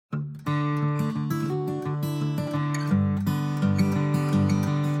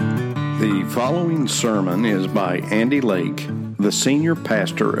The following sermon is by Andy Lake, the senior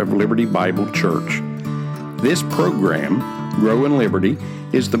pastor of Liberty Bible Church. This program, Grow in Liberty,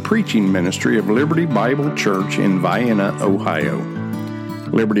 is the preaching ministry of Liberty Bible Church in Vienna, Ohio.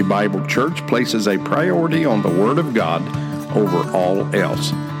 Liberty Bible Church places a priority on the Word of God over all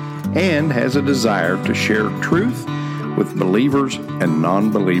else, and has a desire to share truth with believers and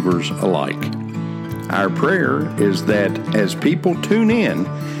non-believers alike. Our prayer is that as people tune in,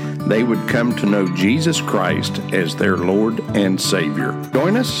 they would come to know Jesus Christ as their Lord and Savior.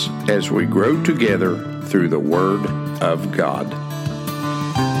 Join us as we grow together through the Word of God.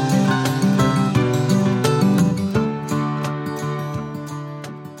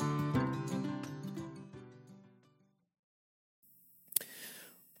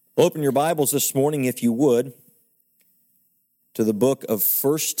 Open your Bibles this morning, if you would, to the book of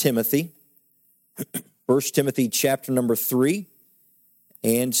 1 Timothy. 1 Timothy chapter number 3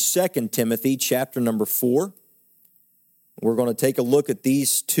 and 2 Timothy chapter number 4. We're going to take a look at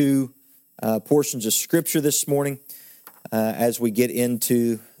these two portions of Scripture this morning as we get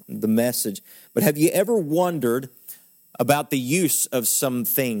into the message. But have you ever wondered about the use of some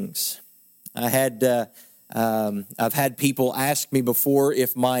things? I've had people ask me before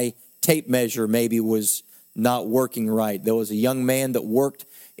if my tape measure maybe was not working right. There was a young man that worked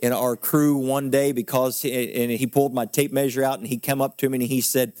in our crew one day because he pulled my tape measure out, and he came up to me and he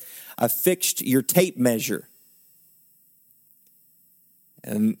said, "I fixed your tape measure."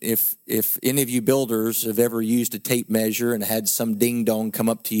 And if any of you builders have ever used a tape measure and had some ding-dong come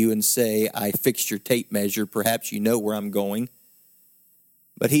up to you and say, "I fixed your tape measure," perhaps you know where I'm going.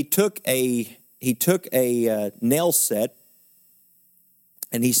 But he took a nail set,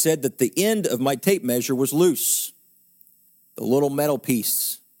 and he said that the end of my tape measure was loose. The little metal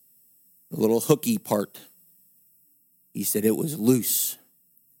piece, the little hooky part, he said it was loose.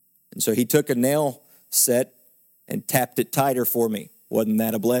 And so he took a nail set and tapped it tighter for me. Wasn't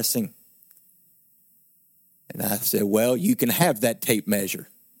that a blessing? And I said, "Well, you can have that tape measure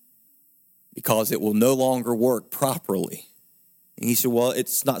because it will no longer work properly." And he said, "Well,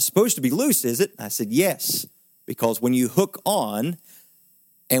 it's not supposed to be loose, is it?" I said, "Yes, because when you hook on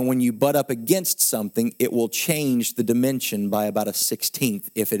and when you butt up against something, it will change the dimension by about a 16th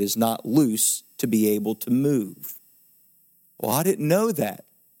if it is not loose to be able to move." Well, I didn't know that.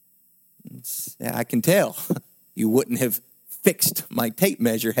 I can tell. You wouldn't have fixed my tape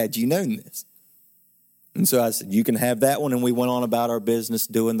measure had you known this. And so I said, "You can have that one," and we went on about our business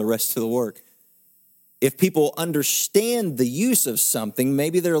doing the rest of the work. If people understand the use of something,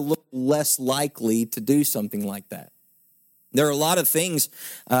 maybe they're a little less likely to do something like that. There are a lot of things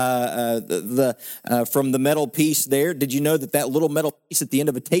from the metal piece there. Did you know that little metal piece at the end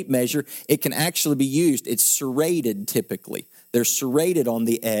of a tape measure, it can actually be used? It's serrated typically. They're serrated on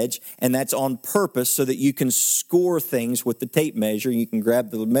the edge, and that's on purpose so that you can score things with the tape measure. You can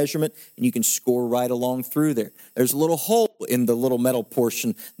grab the measurement, and you can score right along through there. There's a little hole in the little metal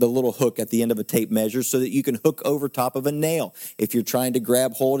portion, the little hook at the end of a tape measure, so that you can hook over top of a nail. If you're trying to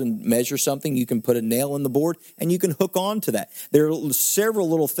grab hold and measure something, you can put a nail in the board, and you can hook on to that. There are several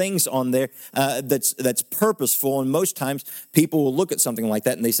little things on there that's purposeful, and most times people will look at something like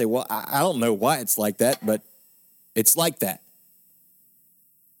that, and they say, "Well, I don't know why it's like that, but it's like that."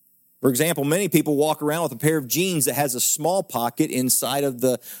 For example, many people walk around with a pair of jeans that has a small pocket inside of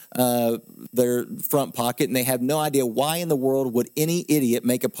their front pocket, and they have no idea why in the world would any idiot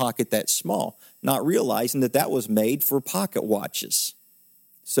make a pocket that small, not realizing that was made for pocket watches,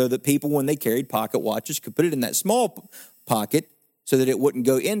 so that people, when they carried pocket watches, could put it in that small pocket so that it wouldn't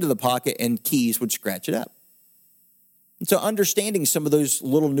go into the pocket and keys would scratch it up. And so understanding some of those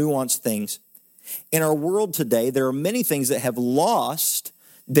little nuanced things. In our world today, there are many things that have lost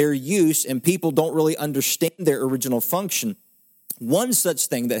their use, and people don't really understand their original function. One such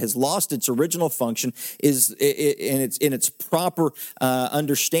thing that has lost its original function is, in its proper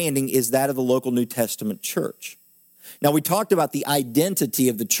understanding, is that of the local New Testament church. Now, we talked about the identity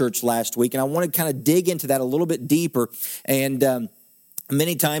of the church last week, and I want to kind of dig into that a little bit deeper. And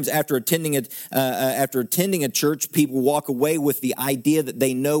many times after attending a church, people walk away with the idea that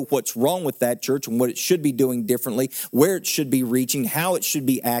they know what's wrong with that church and what it should be doing differently, where it should be reaching, how it should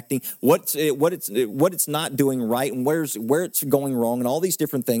be acting, what it's not doing right, and where it's going wrong, and all these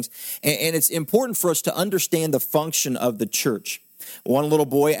different things. And it's important for us to understand the function of the church. One little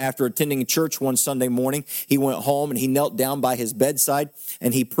boy, after attending church one Sunday morning, he went home and he knelt down by his bedside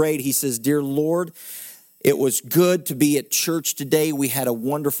and he prayed. He says, "Dear Lord, it was good to be at church today. We had a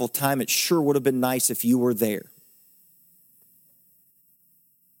wonderful time. It sure would have been nice if you were there."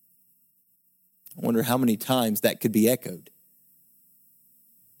 I wonder how many times that could be echoed.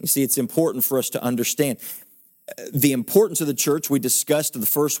 You see, it's important for us to understand the importance of the church. We discussed the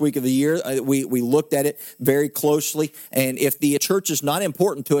first week of the year. We looked at it very closely. And if the church is not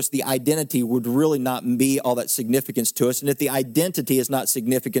important to us, the identity would really not be all that significant to us. And if the identity is not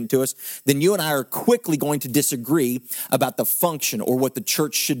significant to us, then you and I are quickly going to disagree about the function or what the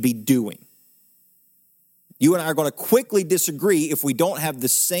church should be doing. You and I are going to quickly disagree if we don't have the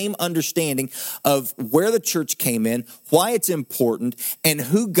same understanding of where the church came in, why it's important, and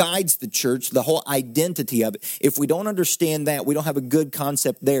who guides the church, the whole identity of it. If we don't understand that, we don't have a good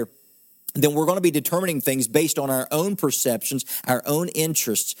concept there, then we're going to be determining things based on our own perceptions, our own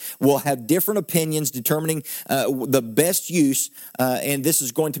interests. We'll have different opinions determining the best use, and this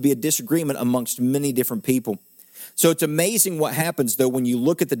is going to be a disagreement amongst many different people. So it's amazing what happens, though, when you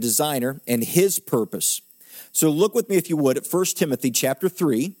look at the designer and his purpose. So look with me, if you would, at 1 Timothy chapter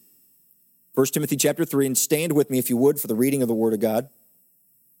 3. 1 Timothy chapter 3, and stand with me, if you would, for the reading of the Word of God.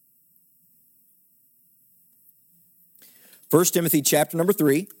 1 Timothy chapter number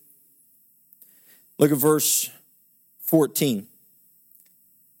 3. Look at verse 14.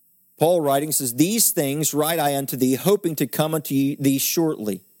 Paul writing says, "These things write I unto thee, hoping to come unto thee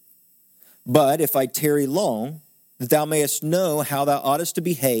shortly. But if I tarry long, that thou mayest know how thou oughtest to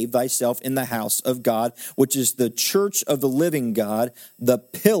behave thyself in the house of God, which is the church of the living God, the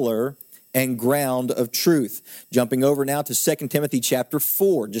pillar and ground of truth." Jumping over now to 2 Timothy chapter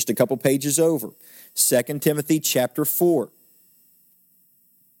 4, just a couple pages over. 2 Timothy chapter 4.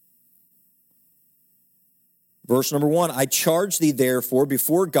 Verse number 1, "I charge thee therefore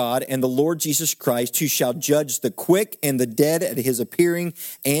before God and the Lord Jesus Christ, who shall judge the quick and the dead at his appearing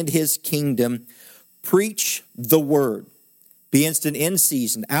and his kingdom. Preach the word. Be instant in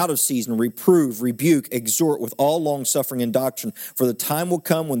season, out of season, reprove, rebuke, exhort with all longsuffering and doctrine. For the time will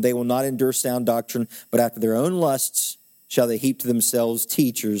come when they will not endure sound doctrine, but after their own lusts shall they heap to themselves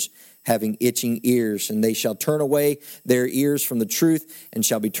teachers having itching ears. And they shall turn away their ears from the truth and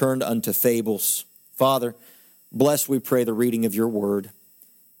shall be turned unto fables." Father, bless, we pray, the reading of your word.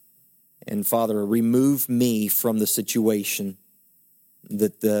 And Father, remove me from the situation,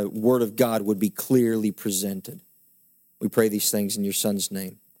 that the word of God would be clearly presented. We pray these things in your Son's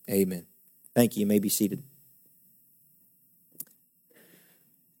name. Amen. Thank you. You may be seated.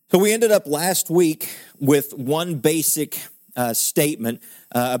 So we ended up last week with one basic statement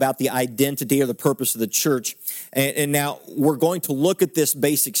about the identity or the purpose of the church. And now we're going to look at this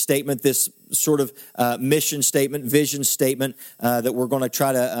basic statement, this sort of mission statement, vision statement that we're going to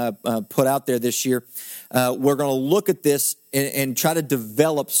try to put out there this year. We're going to look at this and try to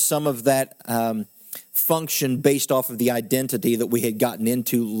develop some of that function based off of the identity that we had gotten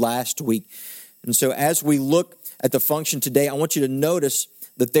into last week. And so as we look at the function today, I want you to notice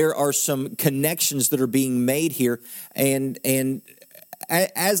that there are some connections that are being made here. And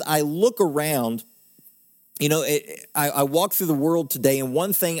as I look around, you know, I walk through the world today, and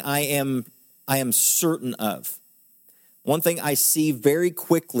one thing I am certain of, one thing I see very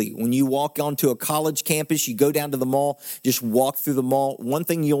quickly when you walk onto a college campus, you go down to the mall, just walk through the mall, one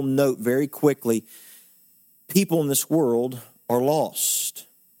thing you'll note very quickly, people in this world are lost.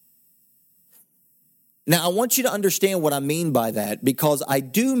 Now, I want you to understand what I mean by that, because I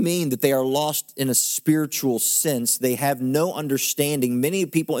do mean that they are lost in a spiritual sense. They have no understanding. Many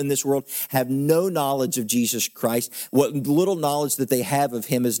people in this world have no knowledge of Jesus Christ. What little knowledge that they have of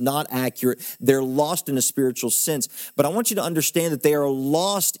him is not accurate. They're lost in a spiritual sense. But I want you to understand that they are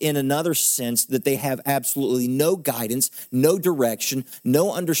lost in another sense, that they have absolutely no guidance, no direction,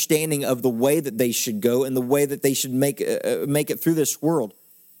 no understanding of the way that they should go and the way that they should make it through this world.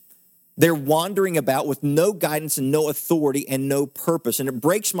 They're wandering about with no guidance and no authority and no purpose. And it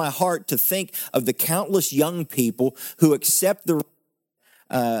breaks my heart to think of the countless young people who accept who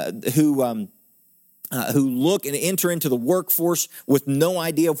look and enter into the workforce with no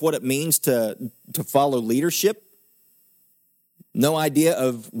idea of what it means to follow leadership, no idea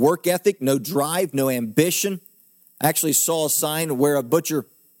of work ethic, no drive, no ambition. I actually saw a sign where a butcher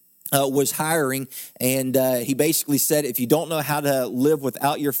was hiring, and he basically said, if you don't know how to live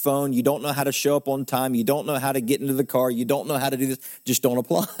without your phone, you don't know how to show up on time, you don't know how to get into the car, you don't know how to do this, just don't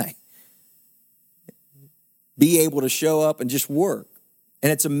apply. Be able to show up and just work.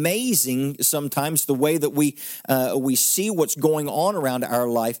 And it's amazing sometimes the way that we see what's going on around our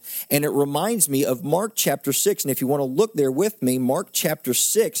life. And it reminds me of Mark chapter 6. And if you want to look there with me, Mark chapter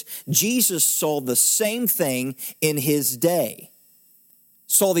 6, Jesus saw the same thing in his day.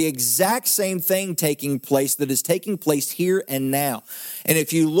 Saw the exact same thing taking place that is taking place here and now. And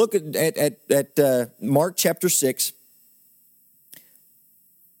if you look at Mark chapter 6,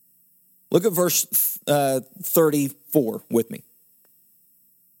 look at verse 34 with me.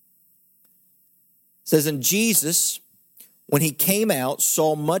 says, and Jesus, when he came out,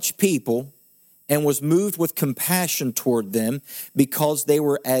 saw much people and was moved with compassion toward them because they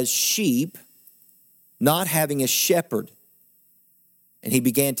were as sheep, not having a shepherd. And he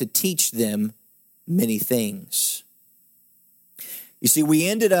began to teach them many things. You see, we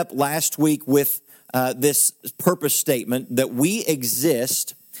ended up last week with this purpose statement that we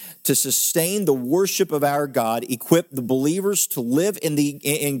exist to sustain the worship of our God, equip the believers to live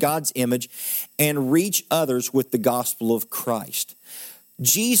in God's image, and reach others with the gospel of Christ.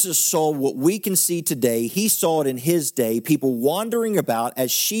 Jesus saw what we can see today. He saw it in his day, people wandering about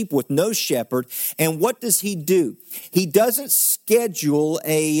as sheep with no shepherd. And what does he do? He doesn't schedule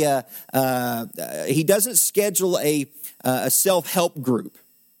a self-help group.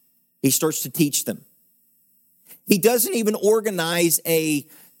 He starts to teach them. He doesn't even organize a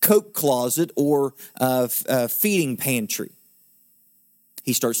coat closet or a feeding pantry.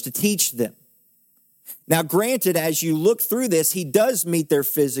 He starts to teach them. Now, granted, as you look through this, he does meet their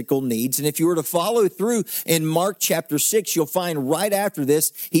physical needs. And if you were to follow through in Mark chapter 6, you'll find right after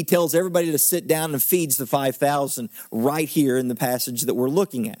this, he tells everybody to sit down and feeds the 5,000 right here in the passage that we're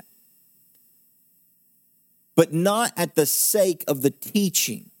looking at. But not at the sake of the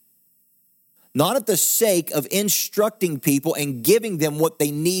teaching. Not at the sake of instructing people and giving them what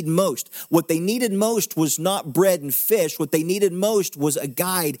they need most. What they needed most was not bread and fish. What they needed most was a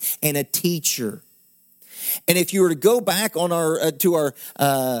guide and a teacher. And if you were to go back on our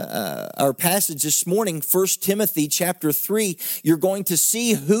passage this morning, 1 Timothy chapter 3, you're going to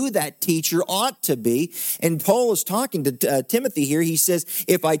see who that teacher ought to be. And Paul is talking to Timothy here. He says,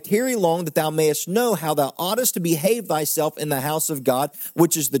 if I tarry long, that thou mayest know how thou oughtest to behave thyself in the house of God,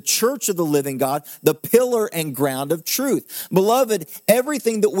 which is the church of the living God, the pillar and ground of truth. Beloved,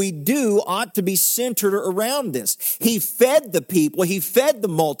 everything that we do ought to be centered around this. He fed the people, he fed the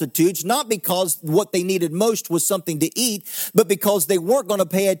multitudes, not because what they needed most was something to eat, but because they weren't going to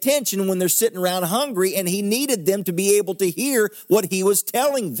pay attention when they're sitting around hungry, and he needed them to be able to hear what he was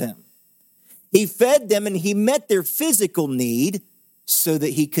telling them. He fed them and he met their physical need so that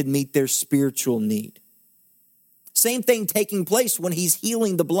he could meet their spiritual need. Same thing taking place when he's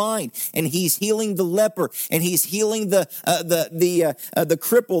healing the blind, and he's healing the leper, and he's healing the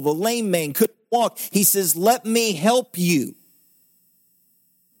cripple, the lame man couldn't walk. He says, let me help you.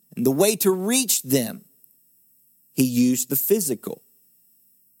 And the way to reach them, he used the physical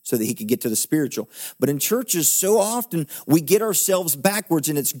so that he could get to the spiritual. But in churches, so often we get ourselves backwards,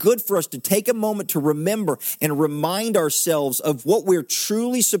 and it's good for us to take a moment to remember and remind ourselves of what we're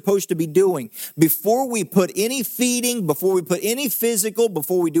truly supposed to be doing. Before we put any feeding, before we put any physical,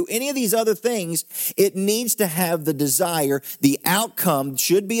 before we do any of these other things, it needs to have the desire, the outcome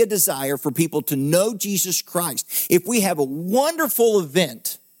should be a desire for people to know Jesus Christ. If we have a wonderful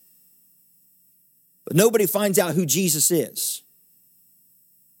event, but nobody finds out who Jesus is,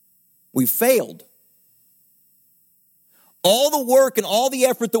 we failed. All the work and all the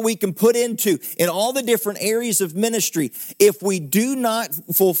effort that we can put into in all the different areas of ministry, if we do not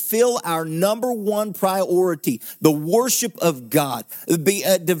fulfill our number one priority, the worship of God,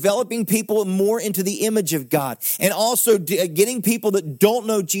 developing people more into the image of God, and also getting people that don't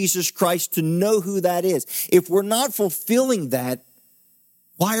know Jesus Christ to know who that is. If we're not fulfilling that,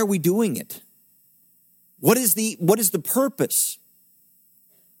 why are we doing it? What is the purpose?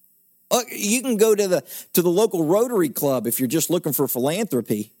 You can go to the local Rotary Club if you're just looking for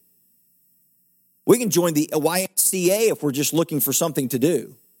philanthropy. We can join the YMCA if we're just looking for something to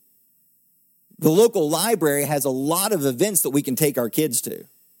do. The local library has a lot of events that we can take our kids to.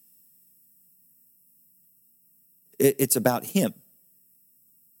 It's about him.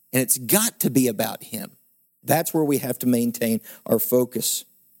 And it's got to be about him. That's where we have to maintain our focus.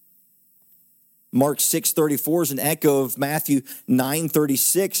 Mark 6:34 is an echo of Matthew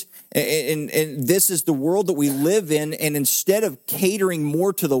 9:36. And this is the world that we live in. And instead of catering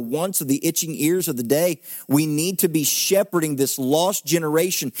more to the wants of the itching ears of the day, we need to be shepherding this lost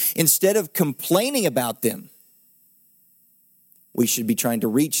generation. Instead of complaining about them, we should be trying to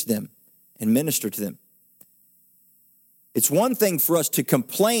reach them and minister to them. It's one thing for us to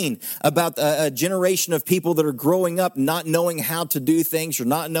complain about a generation of people that are growing up not knowing how to do things or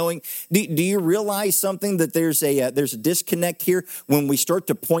not knowing. Do you realize something, that there's a disconnect here when we start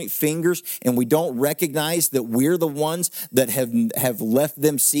to point fingers and we don't recognize that we're the ones that have left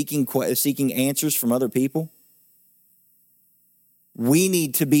them seeking answers from other people? We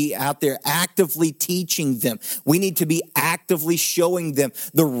need to be out there actively teaching them. We need to be actively showing them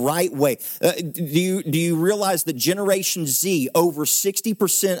the right way. Do you realize that Generation Z, over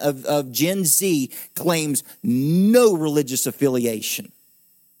 60% of Gen Z claims no religious affiliation?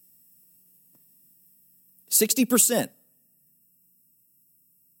 60%.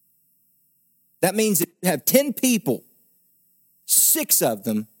 That means if you have 10 people, 6 of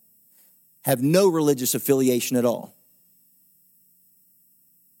them have no religious affiliation at all.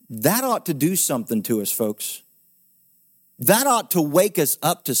 That ought to do something to us, folks. That ought to wake us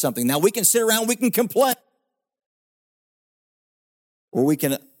up to something. Now, we can sit around, we can complain. Or we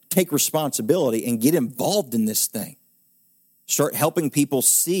can take responsibility and get involved in this thing. Start helping people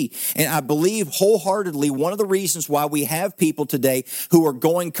see. And I believe wholeheartedly one of the reasons why we have people today who are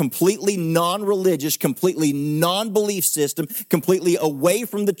going completely non-religious, completely non-belief system, completely away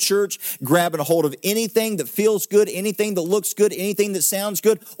from the church, grabbing a hold of anything that feels good, anything that looks good, anything that sounds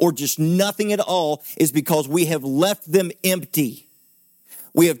good, or just nothing at all, is because we have left them empty.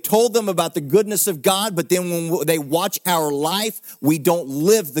 We have told them about the goodness of God, but then when they watch our life, we don't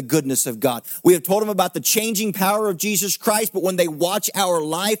live the goodness of God. We have told them about the changing power of Jesus Christ, but when they watch our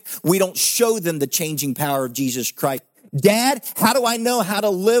life, we don't show them the changing power of Jesus Christ. Dad, how do I know how to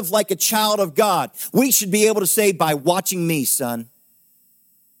live like a child of God? We should be able to say, by watching me, son.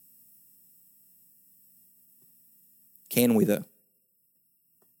 Can we, though?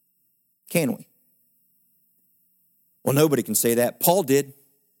 Can we? Well, nobody can say that. Paul did.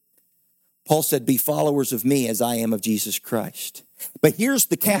 Paul said, be followers of me as I am of Jesus Christ. But here's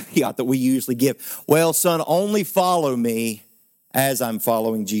the caveat that we usually give. Well, son, only follow me as I'm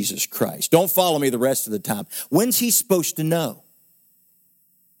following Jesus Christ. Don't follow me the rest of the time. When's he supposed to know?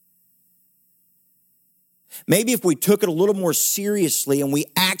 Maybe if we took it a little more seriously and we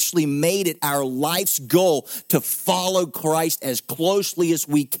actually made it our life's goal to follow Christ as closely as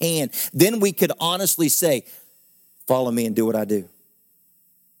we can, then we could honestly say, follow me and do what I do.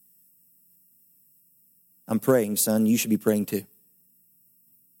 I'm praying, son. You should be praying too.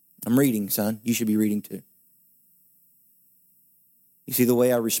 I'm reading, son. You should be reading too. You see the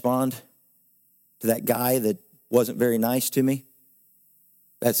way I respond to that guy that wasn't very nice to me?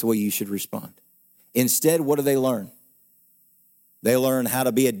 That's the way you should respond. Instead, what do they learn? They learn how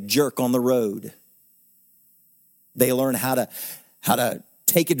to be a jerk on the road. They learn how to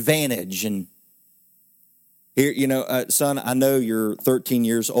take advantage. And here, son, I know you're 13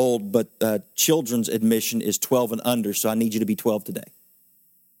 years old, but children's admission is 12 and under, so I need you to be 12 today.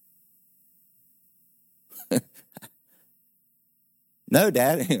 No,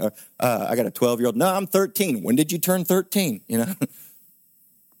 Dad, I got a 12-year-old. No, I'm 13. When did you turn 13? My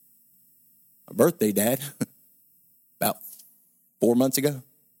birthday, Dad. About 4 months ago.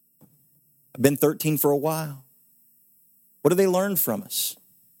 I've been 13 for a while. What do they learn from us?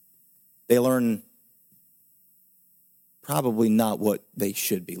 They learn probably not what they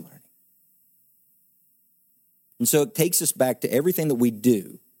should be learning. And so it takes us back to everything that we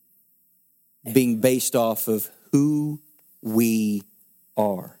do being based off of who we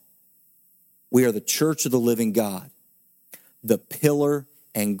are. We are the church of the living God, the pillar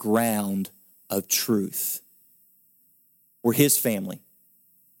and ground of truth. We're his family.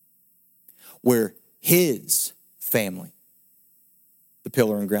 We're his family, the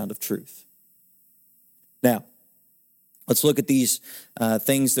pillar and ground of truth. Now, let's look at these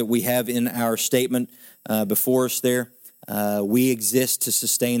things that we have in our statement before us there. We exist to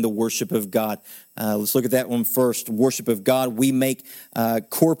sustain the worship of God. Let's look at that one first. Worship of God. We make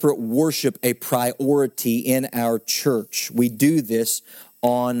corporate worship a priority in our church. We do this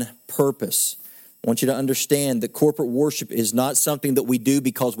on purpose. I want you to understand that corporate worship is not something that we do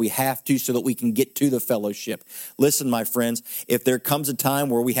because we have to so that we can get to the fellowship. Listen, my friends, if there comes a time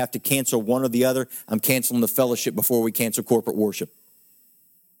where we have to cancel one or the other, I'm canceling the fellowship before we cancel corporate worship.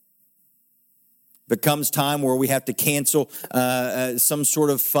 If it comes time where we have to cancel some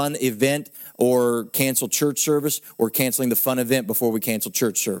sort of fun event or cancel church service, we're canceling the fun event before we cancel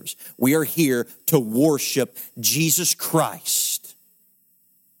church service. We are here to worship Jesus Christ.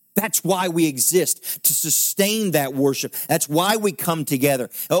 That's why we exist, to sustain that worship. That's why we come together.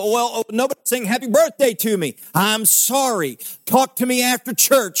 Nobody sing happy birthday to me. I'm sorry. Talk to me after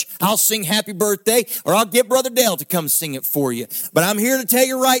church. I'll sing happy birthday, or I'll get Brother Dale to come sing it for you. But I'm here to tell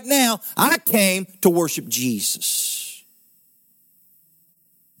you right now, I came to worship Jesus.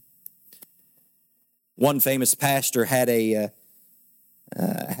 One famous pastor had a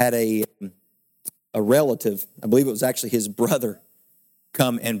relative, I believe it was actually his brother,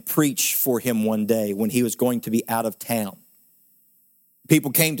 come and preach for him one day when he was going to be out of town.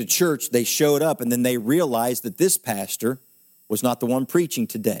 People came to church, they showed up, and then they realized that this pastor was not the one preaching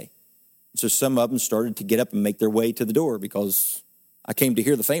today. So some of them started to get up and make their way to the door because I came to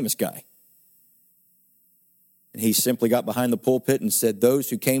hear the famous guy. And he simply got behind the pulpit and said, those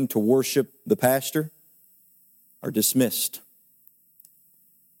who came to worship the pastor are dismissed.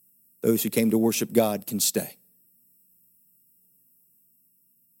 those who came to worship God can stay.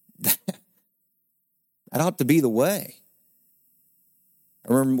 That ought to be the way.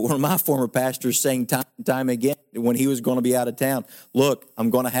 I remember one of my former pastors saying time and time again when he was going to be out of town, look,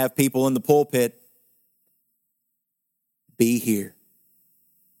 I'm going to have people in the pulpit. Be here.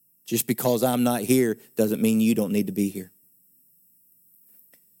 Just because I'm not here doesn't mean you don't need to be here.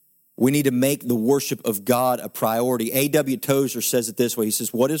 We need to make the worship of God a priority. A.W. Tozer says it this way. He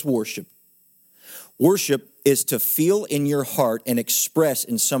says, what is worship? Worship is to feel in your heart and express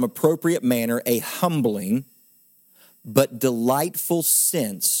in some appropriate manner a humbling but delightful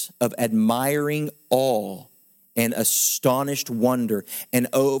sense of admiring awe and astonished wonder and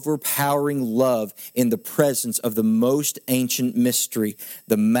overpowering love in the presence of the most ancient mystery,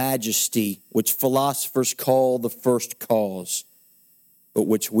 the majesty which philosophers call the first cause, but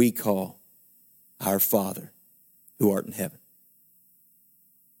which we call our Father who art in heaven.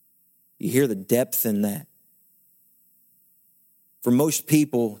 You hear the depth in that. For most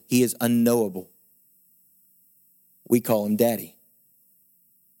people, he is unknowable. We call him Daddy.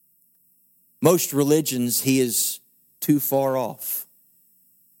 Most religions, he is too far off.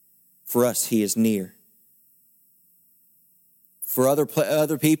 For us, he is near. For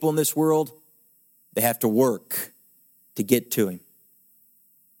other people in this world, they have to work to get to him.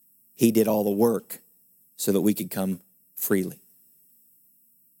 He did all the work so that we could come freely.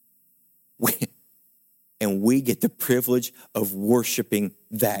 And we get the privilege of worshiping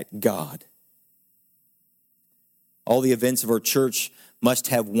that God. All the events of our church must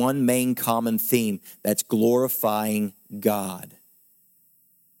have one main common theme. That's glorifying God.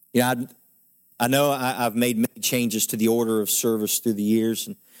 You know, I know I've made many changes to the order of service through the years.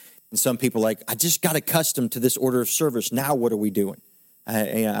 And some people are like, I just got accustomed to this order of service. Now what are we doing?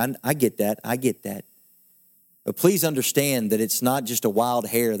 I get that. I get that. But please understand that it's not just a wild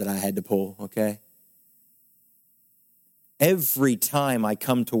hair that I had to pull, okay? Every time I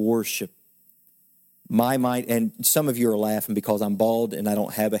come to worship, my mind, and some of you are laughing because I'm bald and I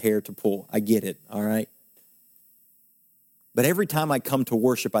don't have a hair to pull. I get it, all right? But every time I come to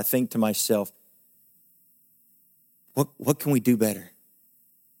worship, I think to myself, what can we do better?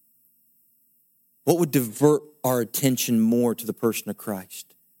 What would divert our attention more to the person of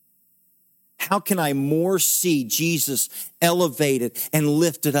Christ? How can I more see Jesus elevated and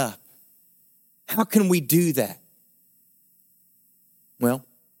lifted up? How can we do that? Well,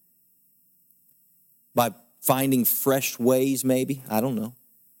 by finding fresh ways, maybe. I don't know.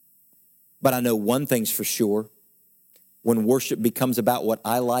 But I know one thing's for sure. When worship becomes about what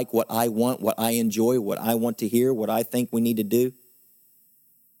I like, what I want, what I enjoy, what I want to hear, what I think we need to do,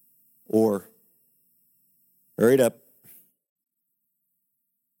 or, hurry it up,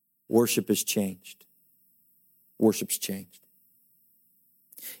 worship has changed. Worship's changed.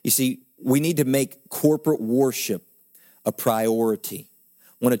 You see, we need to make corporate worship a priority.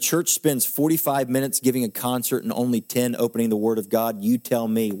 When a church spends 45 minutes giving a concert and only 10 opening the Word of God, you tell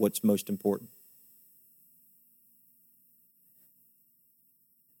me what's most important.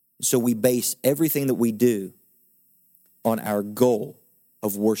 So we base everything that we do on our goal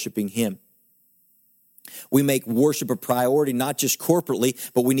of worshiping Him. We make worship a priority, not just corporately,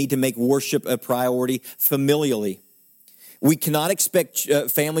 but we need to make worship a priority familially. We cannot expect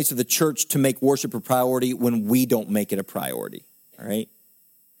families of the church to make worship a priority when we don't make it a priority, all right?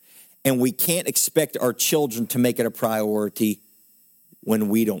 And we can't expect our children to make it a priority when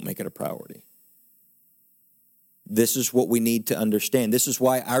we don't make it a priority. This is what we need to understand. This is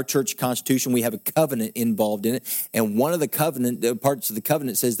why our church constitution, we have a covenant involved in it. And one of the parts of the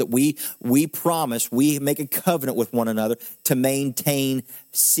covenant says that we promise, we make a covenant with one another to maintain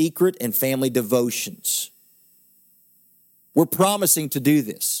secret and family devotions. We're promising to do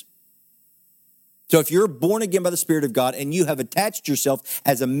this. So if you're born again by the Spirit of God and you have attached yourself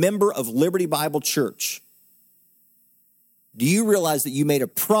as a member of Liberty Bible Church, do you realize that you made a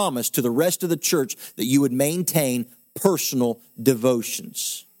promise to the rest of the church that you would maintain personal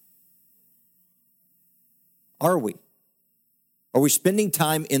devotions? Are we? Are we spending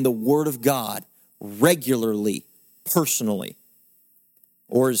time in the Word of God regularly, personally?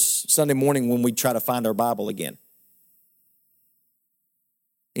 Or is Sunday morning when we try to find our Bible again?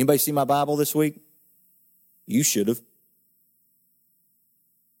 Anybody see my Bible this week? You should have.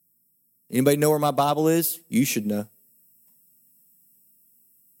 Anybody know where my Bible is? You should know.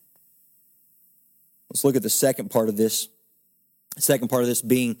 Let's look at the second part of this. The second part of this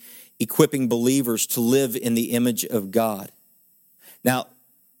being equipping believers to live in the image of God. Now,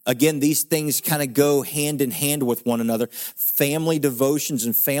 Again, these things kind of go hand in hand with one another. Family devotions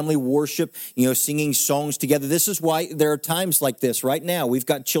and family worship, singing songs together. This is why there are times like this right now. We've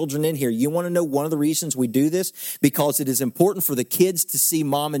got children in here. You want to know one of the reasons we do this? Because it is important for the kids to see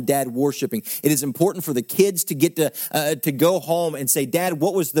mom and dad worshiping. It is important for the kids to get to go home and say, Dad,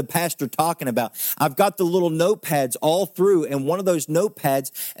 what was the pastor talking about? I've got the little notepads all through, and one of those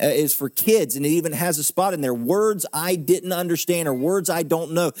notepads is for kids, and it even has a spot in there, words I didn't understand or words I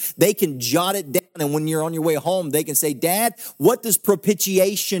don't know. They can jot it down, and when you're on your way home, they can say, Dad, what does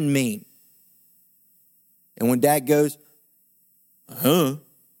propitiation mean? And when Dad goes, huh?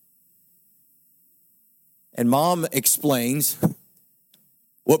 And Mom explains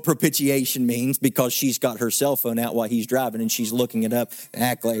what propitiation means because she's got her cell phone out while he's driving, and she's looking it up and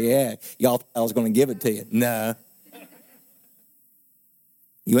act like, yeah, y'all thought I was going to give it to you. No.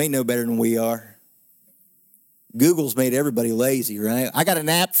 You ain't no better than we are. Google's made everybody lazy, right? I got an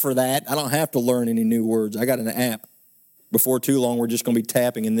app for that. I don't have to learn any new words. I got an app. Before too long, we're just going to be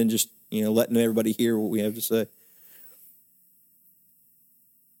tapping and then just, letting everybody hear what we have to say.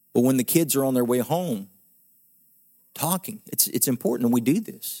 But when the kids are on their way home, talking, it's important, and we do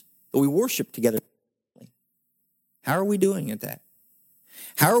this. But we worship together. How are we doing at that?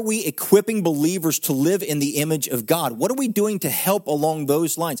 How are we equipping believers to live in the image of God? What are we doing to help along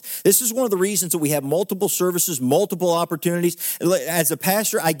those lines? This is one of the reasons that we have multiple services, multiple opportunities. As a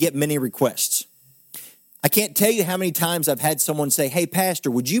pastor, I get many requests. I can't tell you how many times I've had someone say, hey, pastor,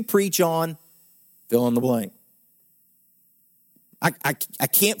 would you preach on fill in the blank? I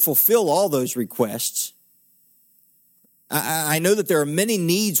can't fulfill all those requests. I know that there are many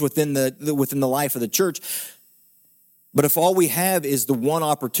needs within the life of the church. But if all we have is the one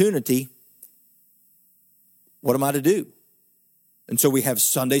opportunity, what am I to do? And so we have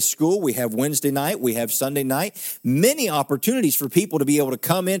Sunday school, we have Wednesday night, we have Sunday night, many opportunities for people to be able to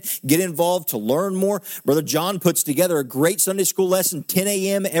come in, get involved, to learn more. Brother John puts together a great Sunday school lesson, 10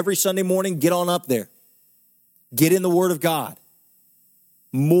 a.m. every Sunday morning. Get on up there. Get in the Word of God.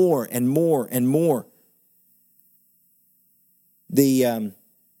 More and more and more.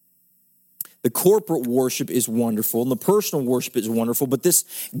 The corporate worship is wonderful, and the personal worship is wonderful, but this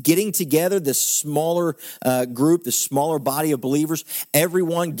getting together, this smaller group, this smaller body of believers,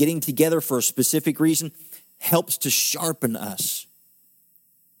 everyone getting together for a specific reason, helps to sharpen us.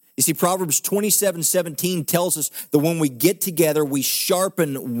 You see, Proverbs 27:17 tells us that when we get together, we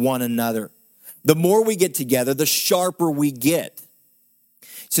sharpen one another. The more we get together, the sharper we get.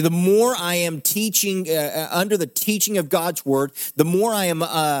 So the more I am teaching, under the teaching of God's word, the more I am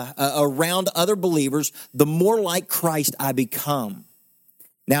around other believers, the more like Christ I become.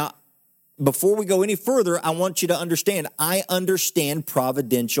 Now, before we go any further, I want you to understand, I understand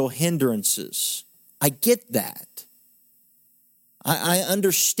providential hindrances. I get that. I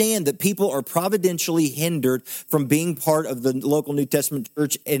understand that people are providentially hindered from being part of the local New Testament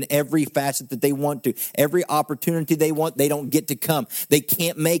church in every facet that they want to. Every opportunity they want, they don't get to come. They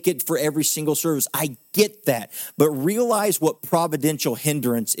can't make it for every single service. I get that. But realize what providential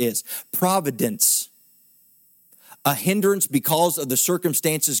hindrance is. Providence. A hindrance because of the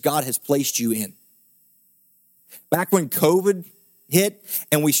circumstances God has placed you in. Back when COVID hit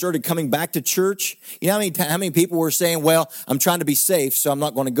and we started coming back to church, you know how many people were saying, well, I'm trying to be safe, so I'm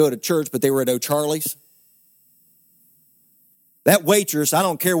not going to go to church, but they were at O'Charlie's? That waitress, I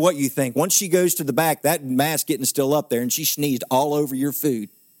don't care what you think, once she goes to the back, that mask getting still up there, and she sneezed all over your food.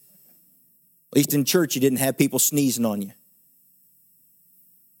 At least in church, you didn't have people sneezing on you.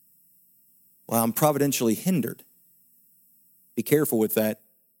 Well, I'm providentially hindered. Be careful with that.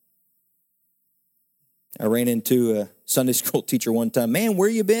 I ran into a Sunday school teacher one time. Man, where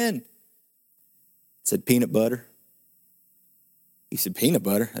you been? I said, peanut butter. He said, peanut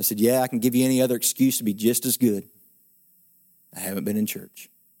butter? I said, yeah, I can give you any other excuse to be just as good. I haven't been in church.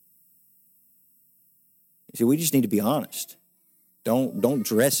 You see, we just need to be honest. Don't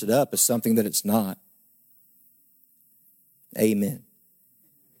dress it up as something that it's not. Amen.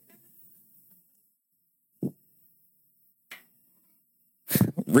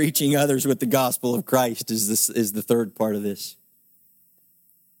 Reaching others with the gospel of Christ is the third part of this.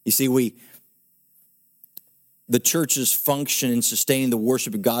 You see, the church's function in sustaining the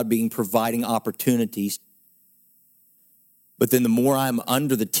worship of God being providing opportunities. But then the more I'm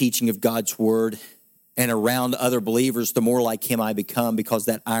under the teaching of God's word and around other believers, the more like him I become, because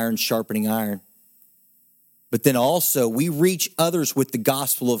that iron sharpening iron. But then also we reach others with the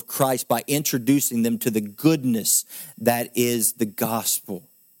gospel of Christ by introducing them to the goodness that is the gospel.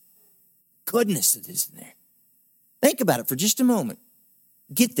 Goodness that is in there. Think about it for just a moment.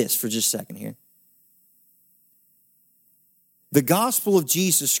 Get this for just a second here. The gospel of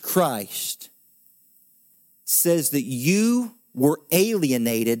Jesus Christ says that you were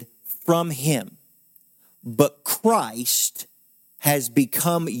alienated from him, but Christ has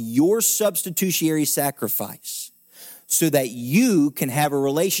become your substitutionary sacrifice so that you can have a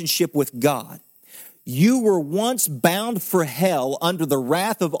relationship with God. You were once bound for hell under the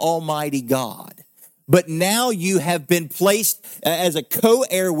wrath of Almighty God, but now you have been placed as a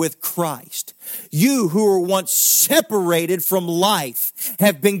co-heir with Christ. You who were once separated from life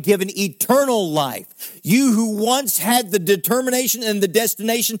have been given eternal life. You who once had the determination and the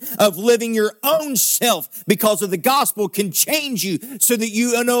destination of living your own self because of the gospel can change you so that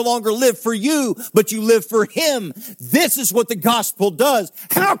you no longer live for you, but you live for him. This is what the gospel does.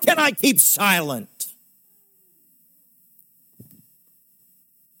 How can I keep silent?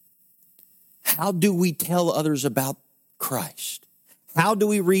 How do we tell others about Christ? How do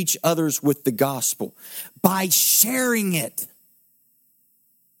we reach others with the gospel? By sharing it.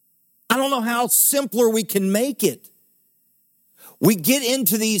 I don't know how simpler we can make it. We get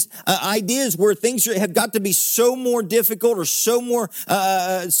into these ideas where things have got to be so more difficult or so more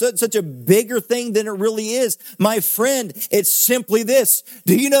such a bigger thing than it really is. My friend, it's simply this.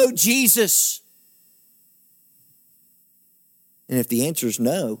 Do you know Jesus? And if the answer is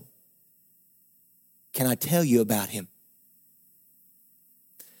no, can I tell you about him?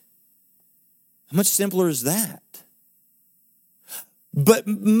 How much simpler is that? But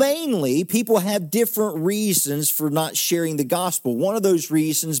mainly, people have different reasons for not sharing the gospel. One of those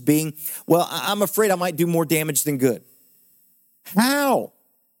reasons being, well, I'm afraid I might do more damage than good. How?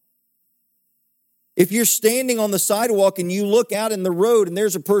 If you're standing on the sidewalk and you look out in the road and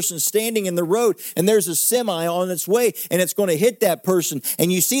there's a person standing in the road and there's a semi on its way and it's going to hit that person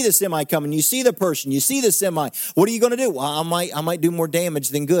and you see the semi coming, you see the person, you see the semi, what are you going to do? Well, I might do more damage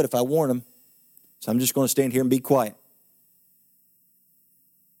than good if I warn them. So I'm just going to stand here and be quiet.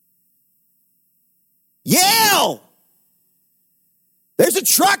 Yell! There's a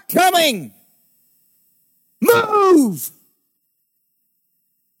truck coming! Move!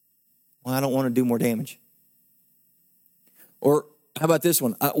 Well, I don't want to do more damage. Or how about this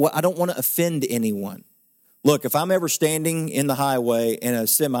one? I don't want to offend anyone. Look, if I'm ever standing in the highway and a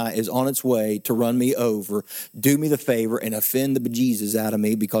semi is on its way to run me over, do me the favor and offend the bejesus out of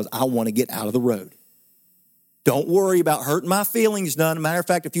me because I want to get out of the road. Don't worry about hurting my feelings none. Matter of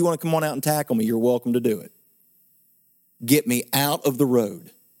fact, if you want to come on out and tackle me, you're welcome to do it. Get me out of the road.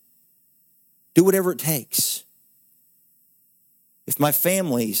 Do whatever it takes. If my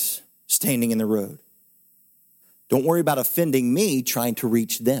family's standing in the road, don't worry about offending me trying to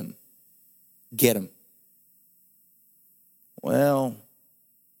reach them. Get them. Well,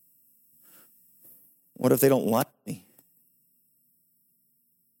 what if they don't like me?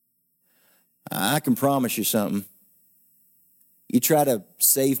 I can promise you something. You try to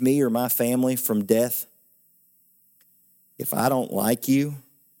save me or my family from death, if I don't like you,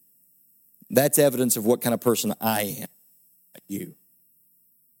 that's evidence of what kind of person I am. You.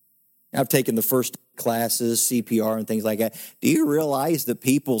 I've taken the first classes, CPR and things like that. Do you realize that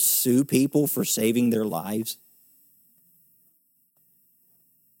people sue people for saving their lives?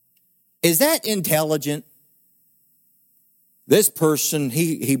 Is that intelligent? This person,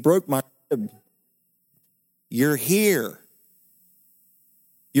 he broke my rib. You're here.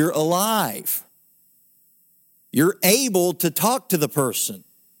 You're alive. You're able to talk to the person.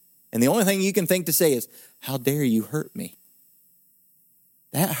 And the only thing you can think to say is, how dare you hurt me?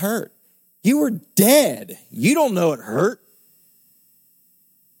 That hurt. You were dead. You don't know it hurt.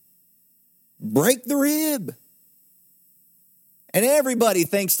 Break the rib. And everybody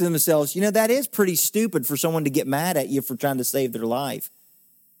thinks to themselves, that is pretty stupid for someone to get mad at you for trying to save their life.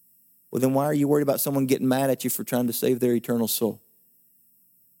 Well, then why are you worried about someone getting mad at you for trying to save their eternal soul?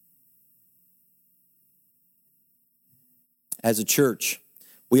 As a church,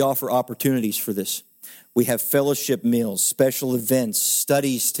 we offer opportunities for this. We have fellowship meals, special events,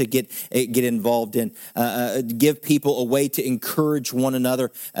 studies to get involved in, give people a way to encourage one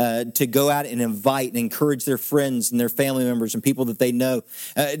another, to go out and invite and encourage their friends and their family members and people that they know.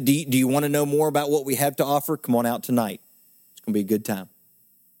 Do you want to know more about what we have to offer? Come on out tonight. It's going to be a good time.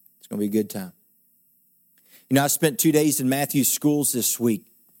 It's going to be a good time. I spent 2 days in Matthew's schools this week,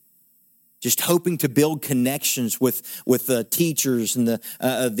 just hoping to build connections with the teachers and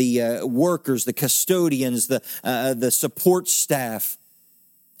the workers, the custodians, the support staff.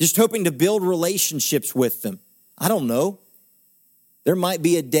 Just hoping to build relationships with them. I don't know. There might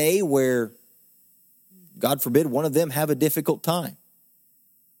be a day where, God forbid, one of them have a difficult time.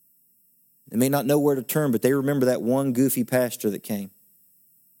 They may not know where to turn, but they remember that one goofy pastor that came.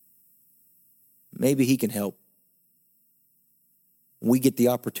 Maybe he can help. we get the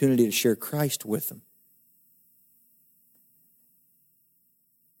opportunity to share Christ with them.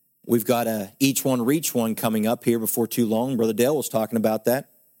 We've got a Each One Reach One coming up here before too long. Brother Dale was talking about that.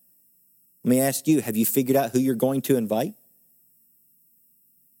 Let me ask you, have you figured out who you're going to invite?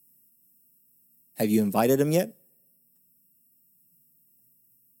 Have you invited them yet?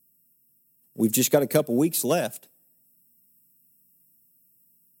 We've just got a couple weeks left.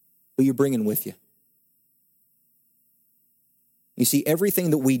 Who are you bringing with you? You see, everything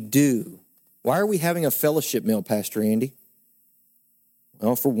that we do, why are we having a fellowship meal, Pastor Andy?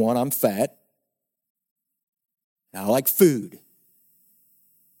 Well, for one, I'm fat. I like food.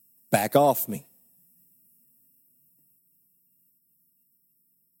 Back off me.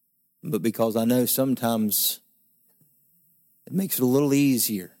 But because I know sometimes it makes it a little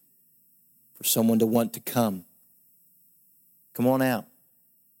easier for someone to want to come. Come on out.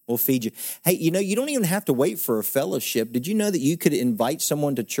 We'll feed you. Hey, you don't even have to wait for a fellowship. Did you know that you could invite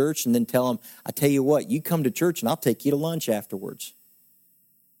someone to church and then tell them, I tell you what, you come to church and I'll take you to lunch afterwards.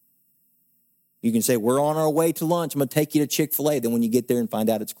 You can say, we're on our way to lunch. I'm going to take you to Chick-fil-A. Then when you get there and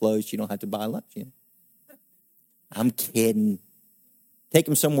find out it's closed, you don't have to buy lunch. I'm kidding. Take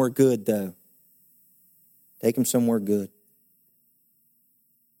them somewhere good, though. Take them somewhere good.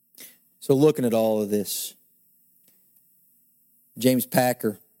 So looking at all of this, James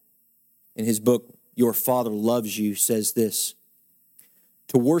Packer, in his book, Your Father Loves You, says this: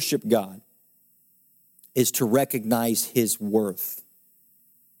 to worship God is to recognize His worth,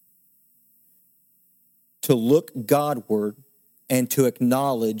 to look Godward, and to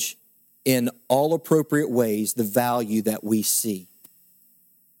acknowledge in all appropriate ways the value that we see.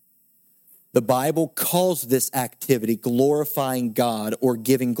 The Bible calls this activity glorifying God or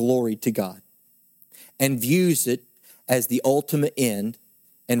giving glory to God, and views it as the ultimate end,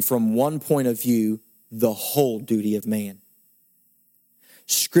 and from one point of view, the whole duty of man.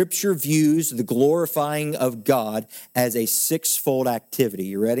 Scripture views the glorifying of God as a sixfold activity.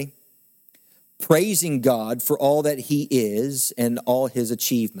 You ready? Praising God for all that He is and all His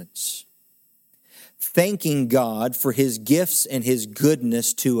achievements. Thanking God for His gifts and His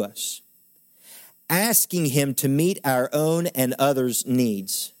goodness to us. Asking Him to meet our own and others'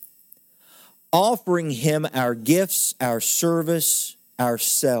 needs. Offering Him our gifts, our service,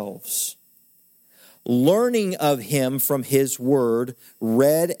 ourselves. Learning of Him from His Word,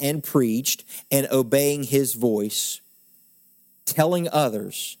 read and preached, and obeying His voice. Telling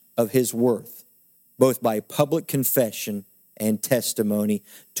others of His worth, both by public confession and testimony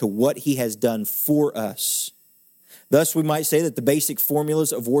to what He has done for us. Thus, we might say that the basic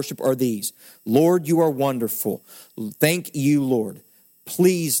formulas of worship are these: Lord, you are wonderful. Thank you, Lord.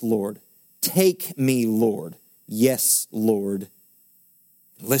 Please, Lord. Take me, Lord. Yes, Lord.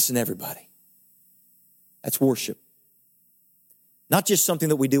 Listen, everybody. That's worship. Not just something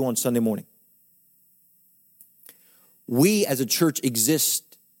that we do on Sunday morning. We as a church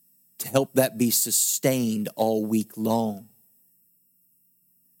exist to help that be sustained all week long.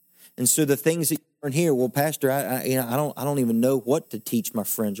 And so the things that you learn here, well, Pastor, I don't even know what to teach my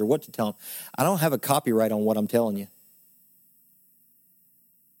friends or what to tell them. I don't have a copyright on what I'm telling you.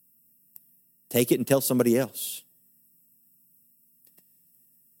 Take it and tell somebody else.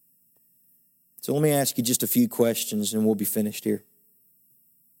 So let me ask you just a few questions and we'll be finished here.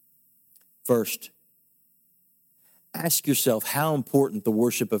 First, ask yourself how important the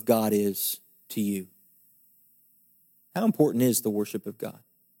worship of God is to you. How important is the worship of God?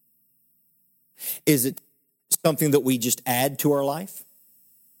 Is it something that we just add to our life?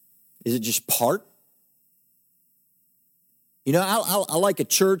 Is it just part? You know, I like a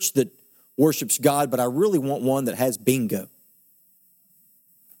church that worships God, but I really want one that has bingo.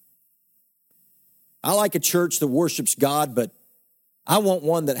 I like a church that worships God, but I want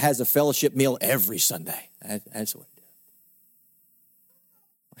one that has a fellowship meal every Sunday. That's what I do.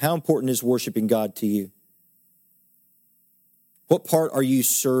 How important is worshiping God to you? What part are you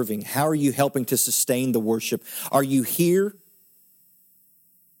serving? How are you helping to sustain the worship? Are you here?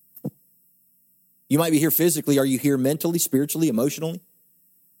 You might be here physically. Are you here mentally, spiritually, emotionally?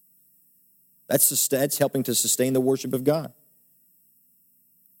 That's helping to sustain the worship of God.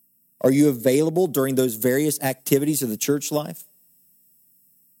 Are you available during those various activities of the church life?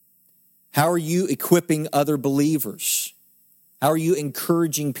 How are you equipping other believers? How are you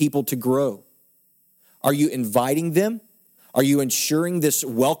encouraging people to grow? Are you inviting them? Are you ensuring this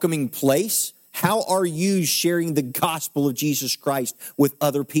welcoming place? How are you sharing the gospel of Jesus Christ with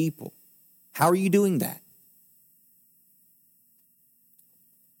other people? How are you doing that?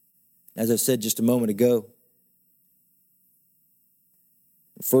 As I said just a moment ago,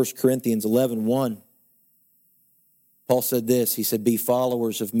 1 Corinthians 11:1, Paul said this. He said, be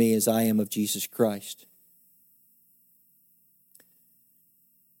followers of me as I am of Jesus Christ.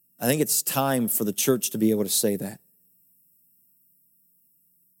 I think it's time for the church to be able to say that.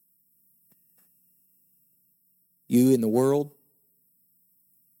 You in the world,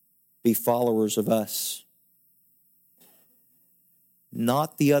 be followers of us.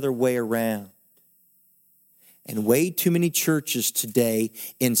 Not the other way around. And way too many churches today,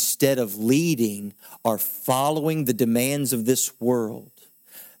 instead of leading, are following the demands of this world.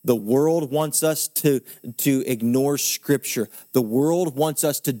 The world wants us to ignore Scripture. The world wants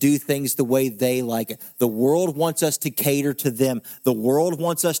us to do things the way they like it. The world wants us to cater to them. The world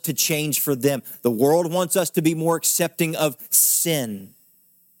wants us to change for them. The world wants us to be more accepting of sin.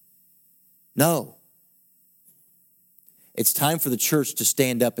 No. It's time for the church to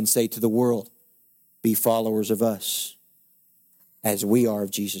stand up and say to the world, be followers of us as we are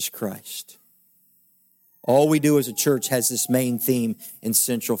of Jesus Christ. All we do as a church has this main theme and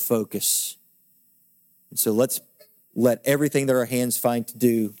central focus. And so let's let everything that our hands find to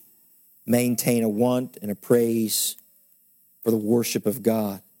do maintain a want and a praise for the worship of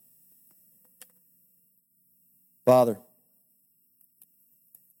God. Father,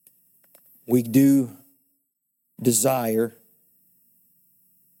 we do desire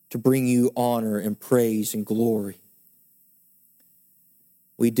to bring you honor and praise and glory.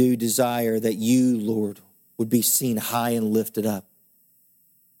 We do desire that you, Lord, would be seen high and lifted up.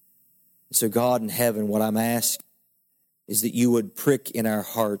 So God in heaven, what I'm asking is that you would prick in our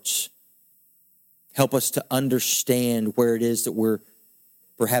hearts. Help us to understand where it is that we're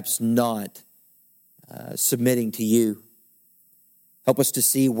perhaps not submitting to you. Help us to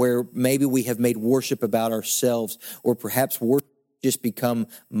see where maybe we have made worship about ourselves, or perhaps worship just become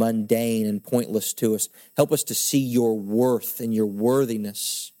mundane and pointless to us. Help us to see your worth and your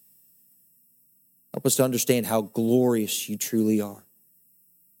worthiness. Help us to understand how glorious you truly are.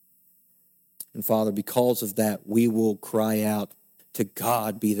 And Father, because of that, we will cry out, to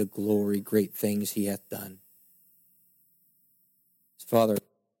God be the glory, great things he hath done. Father,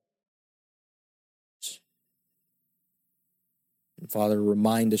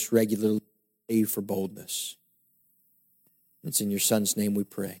 remind us regularly for boldness. It's in your Son's name we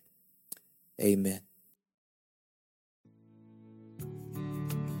pray. Amen.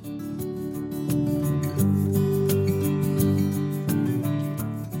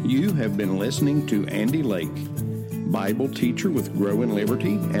 You have been listening to Andy Lake, Bible teacher with Grow in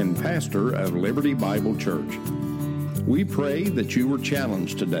Liberty and pastor of Liberty Bible Church. We pray that you were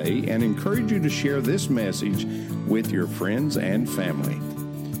challenged today and encourage you to share this message with your friends and family.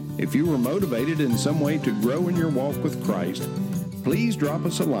 If you were motivated in some way to grow in your walk with Christ, please drop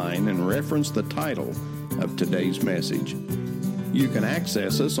us a line and reference the title of today's message. You can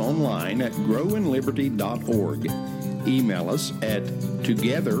access us online at growinliberty.org. Email us at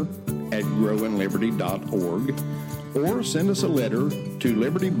together@growinliberty.org, or send us a letter to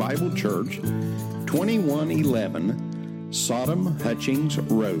Liberty Bible Church, 2111 Sodom Hutchings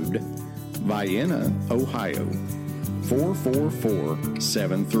Road, Vienna, Ohio,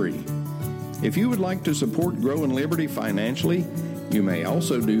 44473. If you would like to support Grow in Liberty financially, you may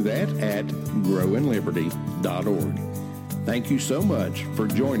also do that at growinliberty.org. Thank you so much for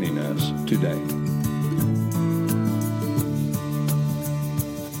joining us today.